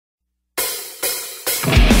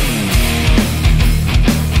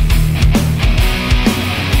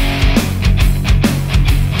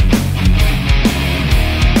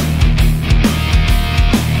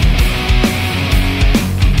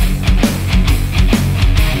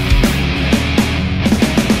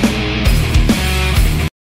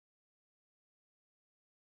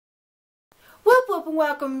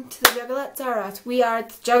welcome to the JuggalettersRUs. We are the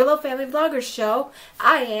Juggalo Family Vloggers show.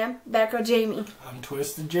 I am Batgirljamie. I'm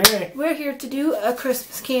Twystid J. We're here to do a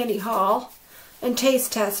Christmas candy haul and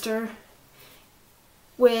taste tester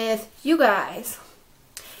with you guys.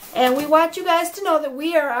 And we want you guys to know that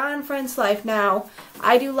we are on Friends Life now.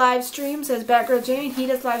 I do live streams as Batgirljamie. He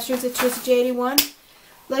does live streams at TwystidJ81.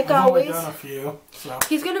 Like I've always. only done a few, so.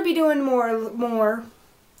 He's going to be doing more.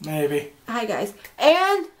 Maybe. Hi guys.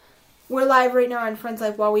 And we're live right now on Friends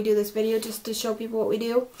Life while we do this video, just to show people what we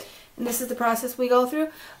do. And this is the process we go through.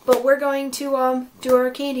 But we're going to do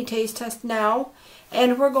our candy taste test now.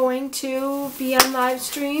 And we're going to be on live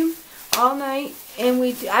stream all night. And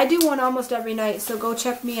I do one almost every night, so go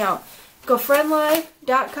check me out. Go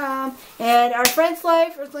friendlife.com. And our Friends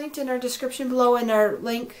Life is linked in our description below in our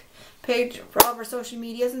link page for all of our social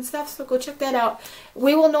medias and stuff. So go check that out.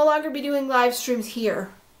 We will no longer be doing live streams here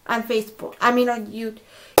on Facebook. I mean on YouTube.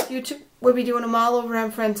 We'll be doing them all over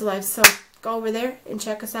on Friends Life, so go over there and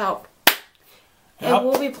check us out. And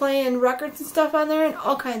we'll be playing records and stuff on there and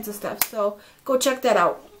all kinds of stuff, so go check that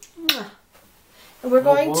out. And we're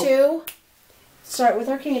going to start with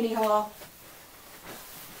our candy haul.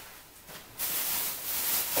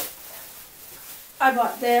 I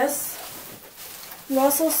bought this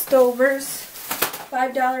Russell Stover's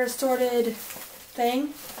 $5 assorted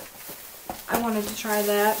thing. I wanted to try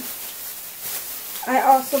that. I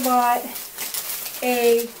also bought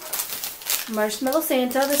a Marshmallow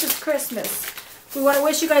Santa. This is Christmas. We want to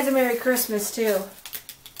wish you guys a Merry Christmas, too.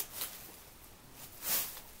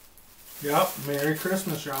 Yep, Merry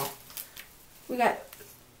Christmas, y'all. We got...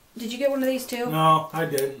 Did you get one of these, too? No, I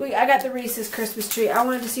did. I got the Reese's Christmas tree. I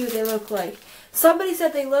wanted to see what they look like. Somebody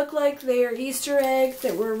said they look like they're Easter eggs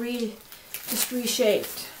that were just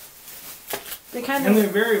reshaped. They kind of... And they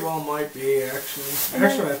very well might be, actually. I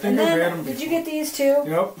think I've had them before. Did you get these too?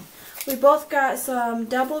 Yep. We both got some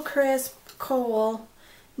Double Crisp Coal.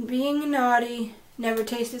 Being Naughty. Never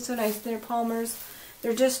tasted so nice. They're Palmer's.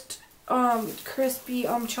 They're just crispy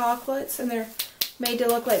chocolates, and they're made to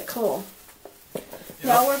look like coal. Yep.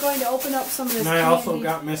 Now we're going to open up some of this candy. And I also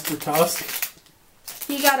got Mr. Tusk.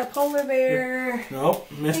 He got a polar bear. Nope,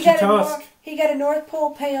 Mr. Tusk. He got a North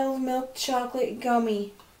Pole Pale Milk Chocolate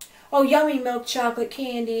Gummy. Oh, yummy milk chocolate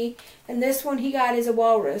candy. And this one he got is a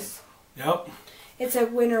walrus. Yep. It's a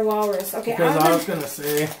winter walrus. Okay. Because I was gonna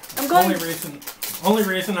say, only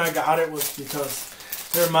reason I got it was because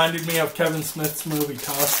it reminded me of Kevin Smith's movie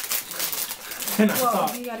Tusk. And I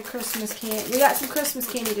thought, you got a Christmas candy. We got some Christmas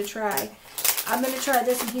candy to try. I'm gonna try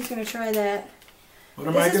this, and he's gonna try that. What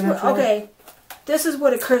am I gonna try? Okay. This is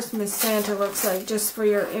what a Christmas Santa looks like, just for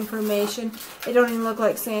your information. It don't even look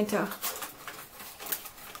like Santa.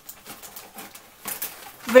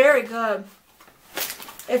 Very good.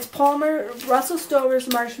 It's Russell Stover's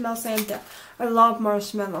Marshmallow Santa. I love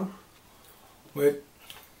marshmallow. Wait.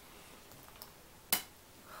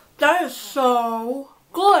 That is so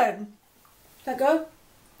good. Is that good?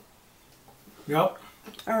 Yep.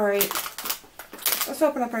 Alright. Let's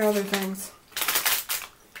open up our other things.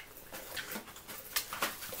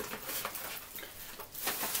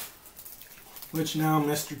 Which now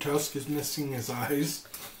Mr. Tusk is missing his eyes.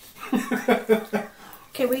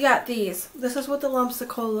 Okay, we got these. This is what the lumps of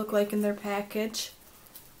coal look like in their package.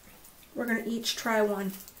 We're going to each try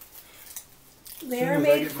one. They're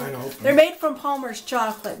made from Palmer's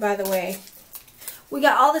chocolate, by the way. We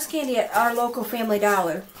got all this candy at our local Family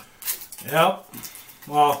Dollar. Yep.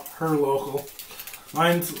 Well, her local.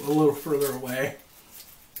 Mine's a little further away.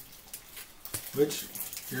 Which,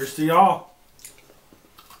 here's to y'all.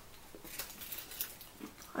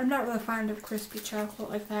 I'm not really fond of crispy chocolate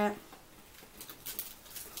like that.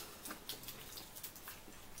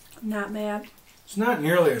 Not bad. It's not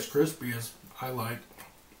nearly as crispy as I like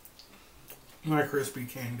my crispy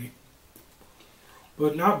candy.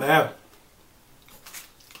 But not bad.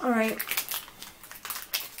 Alright.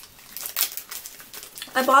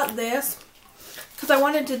 I bought this because I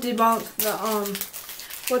wanted to debunk the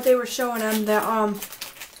what they were showing on the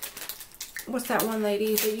what's that one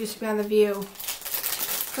lady that used to be on The View?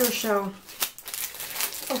 Her show.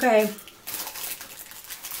 Okay.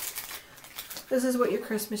 This is what your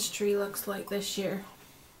Christmas tree looks like this year.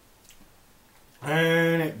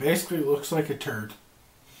 And it basically looks like a turd.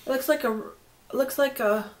 It looks like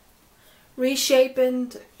a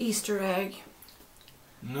reshaped Easter egg.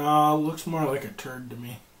 No, it looks more like a turd to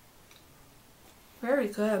me. Very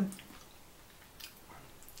good.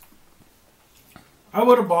 I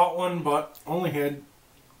would have bought one, but only had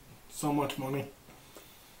so much money.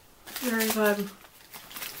 Very good.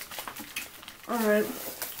 Alright.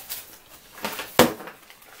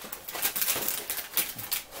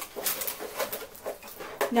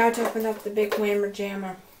 Now to open up the big whammer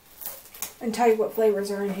jammer and tell you what flavors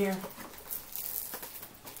are in here.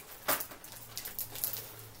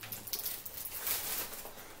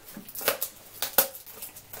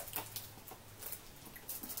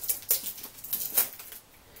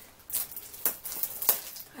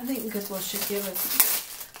 I think Goodwill should give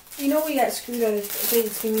us. You know, we got screwed out of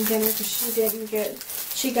Thanksgiving dinner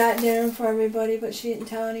because she got dinner for everybody, but she didn't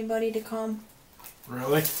tell anybody to come.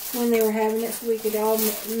 Really? When they were having it, so we could all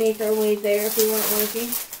make our way there if we weren't working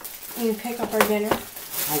and pick up our dinner.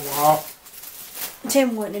 Oh wow!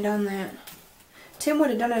 Tim wouldn't have done that. Tim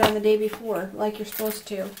would have done it on the day before, like you're supposed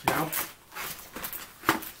to. Yeah.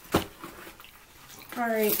 All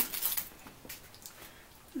right.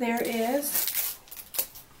 There is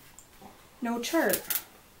no chart.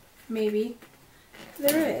 Maybe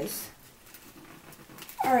there is.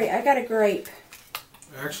 All right, I got a grape.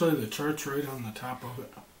 Actually, the chart's right on the top of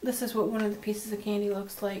it. This is what one of the pieces of candy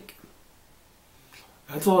looks like.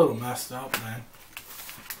 That's a little messed up, man.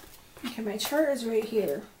 Okay, my chart is right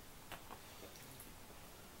here.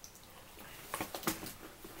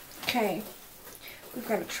 Okay, we've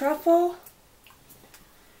got a truffle.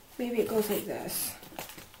 Maybe it goes like this.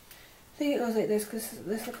 I think it goes like this because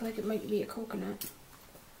this looks like it might be a coconut.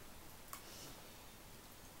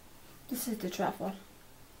 This is the truffle.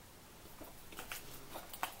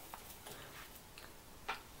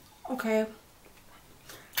 Okay.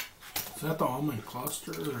 Is that the almond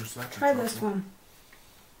cluster or is that the Try truffle? this one.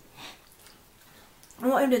 I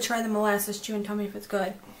want him to try the molasses chew and tell me if it's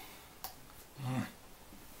good. Mm.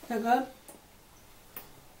 Is that good?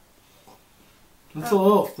 It's a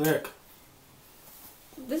little thick.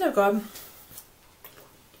 These are good.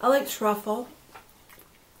 I like truffle.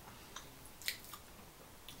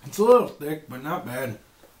 It's a little thick, but not bad.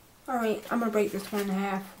 Alright, I'm going to break this one in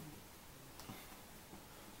half.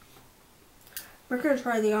 We're going to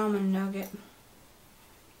try the almond nugget.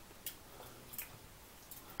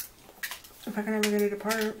 If I can ever get it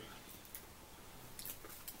apart.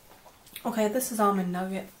 Okay, this is almond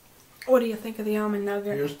nugget. What do you think of the almond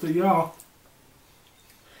nugget? Here's to y'all.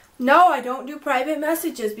 No, I don't do private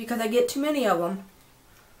messages because I get too many of them.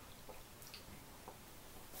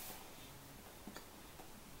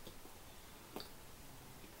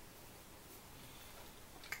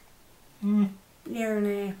 Yeah or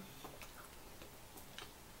nay?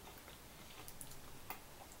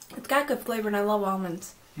 It's got good flavor and I love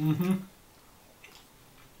almonds. Mm-hmm.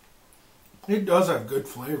 It does have good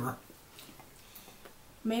flavor.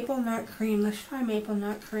 Maple nut cream. Let's try maple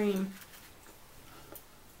nut cream.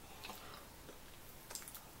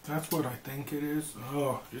 That's what I think it is.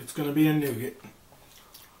 Oh, it's going to be a nougat.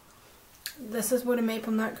 This is what a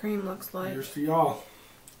maple nut cream looks like. Here's to y'all.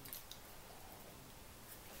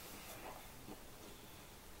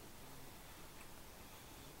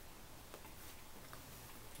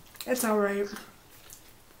 It's alright.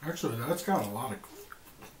 Actually, that's got a lot of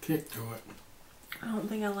kick to it. I don't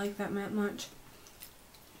think I like that much.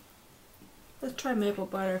 Let's try maple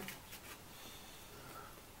butter.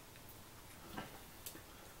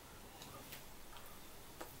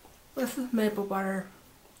 This is maple butter.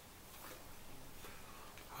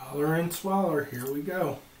 Holler and swaller. Here we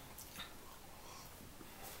go.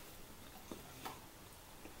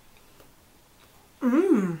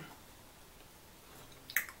 Mmm.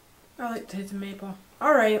 I like the taste of maple.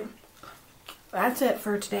 Alright. That's it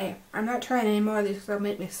for today. I'm not trying any more of these because they'll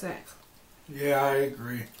make me sick. Yeah, I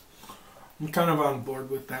agree. I'm kind of on board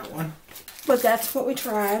with that one. But that's what we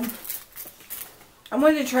tried. I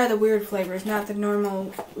wanted to try the weird flavors, not the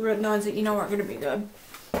normal ones that you know aren't going to be good.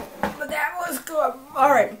 But that was good.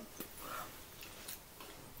 Alright.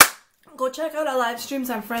 Go check out our live streams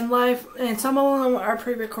on Friend Live. And some of them are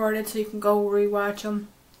pre-recorded so you can go rewatch them.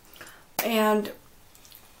 And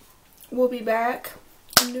we'll be back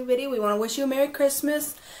in a new video. We want to wish you a Merry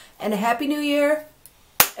Christmas and a Happy New Year.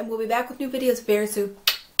 And we'll be back with new videos very soon.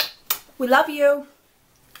 We love you.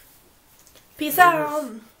 Peace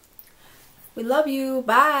out. We love you.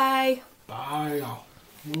 Bye. Bye, y'all.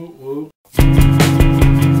 Woo, woo.